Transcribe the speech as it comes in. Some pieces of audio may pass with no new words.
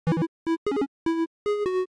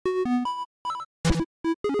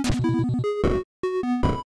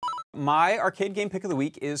My arcade game pick of the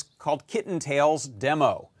week is called Kitten Tales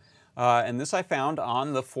Demo. And this I found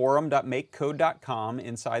on the forum.makecode.com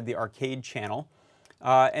inside the arcade channel.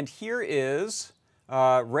 And here is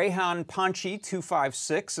Rehan Panchi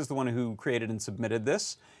 256 is the one who created and submitted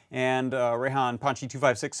this. And Rehan Panchi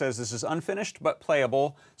 256 says this is unfinished but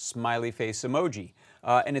playable, smiley face emoji.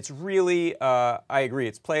 And it's really, I agree,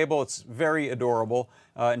 it's playable, it's very adorable.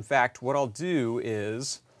 In fact, what I'll do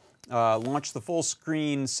is launch the full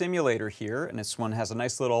screen simulator here, and this one has a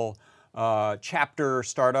nice little chapter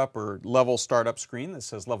startup or level startup screen that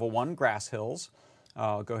says level 1 Grass Hills.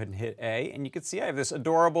 I'll go ahead and hit A, and you can see I have this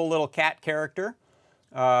adorable little cat character,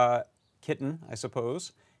 kitten, I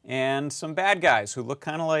suppose, and some bad guys who look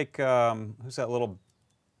kind of like, who's that little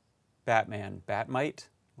Batman? Batmite?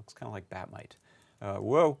 Looks kind of like Batmite.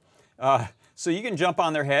 Whoa. So you can jump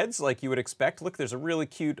on their heads like you would expect. Look, there's a really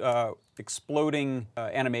cute exploding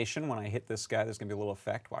animation. When I hit this guy, there's going to be a little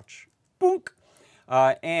effect. Watch. Boonk.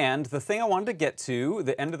 And the thing I wanted to get to,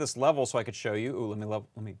 the end of this level so I could show you. Ooh,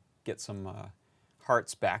 let me get some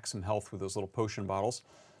hearts back, some health with those little potion bottles.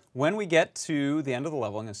 When we get to the end of the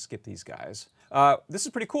level, I'm going to skip these guys. This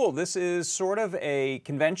is pretty cool. This is sort of a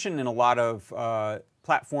convention in a lot of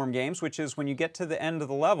platform games, which is when you get to the end of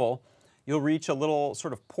the level, you'll reach a little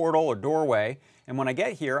sort of portal or doorway. And when I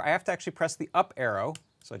get here, I have to actually press the up arrow.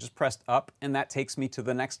 So I just pressed up, and that takes me to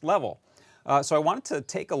the next level. So I wanted to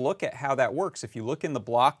take a look at how that works. If you look in the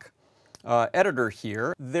block editor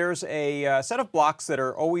here, there's a set of blocks that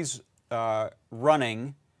are always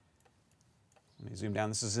running. Let me zoom down.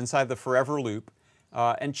 This is inside the forever loop.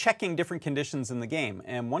 And checking different conditions in the game.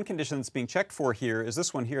 And one condition that's being checked for here is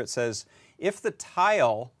this one here. It says, if the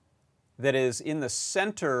tile that is in the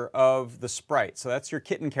center of the sprite, so that's your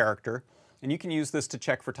kitten character, and you can use this to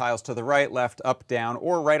check for tiles to the right, left, up, down,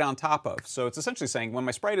 or right on top of. So it's essentially saying when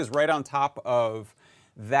my sprite is right on top of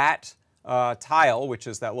that tile, which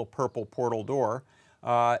is that little purple portal door,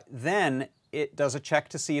 then it does a check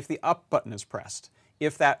to see if the up button is pressed.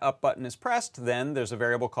 If that up button is pressed, then there's a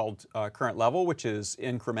variable called current level, which is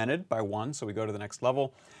incremented by 1, so we go to the next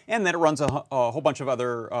level. And then it runs a whole bunch of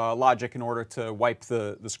other logic in order to wipe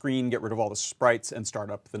the screen, get rid of all the sprites, and start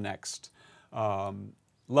up the next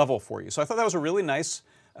level for you. So I thought that was a really nice,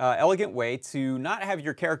 elegant way to not have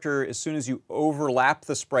your character, as soon as you overlap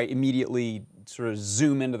the sprite, immediately sort of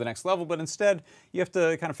zoom into the next level, but instead you have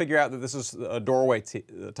to kind of figure out that this is a doorway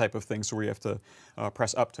type of thing, so where you have to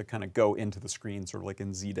press up to kind of go into the screen, sort of like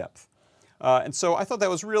in Z-depth. And so I thought that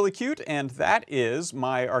was really cute, and that is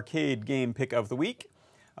my arcade game pick of the week.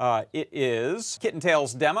 It is Kitten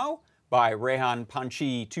Tales Demo by Rehan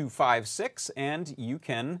Panchi 256, and you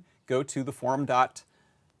can go to the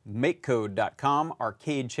forum.makecode.com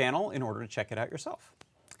arcade channel in order to check it out yourself.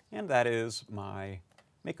 And that is my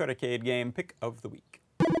MakeCode Arcade game pick of the week.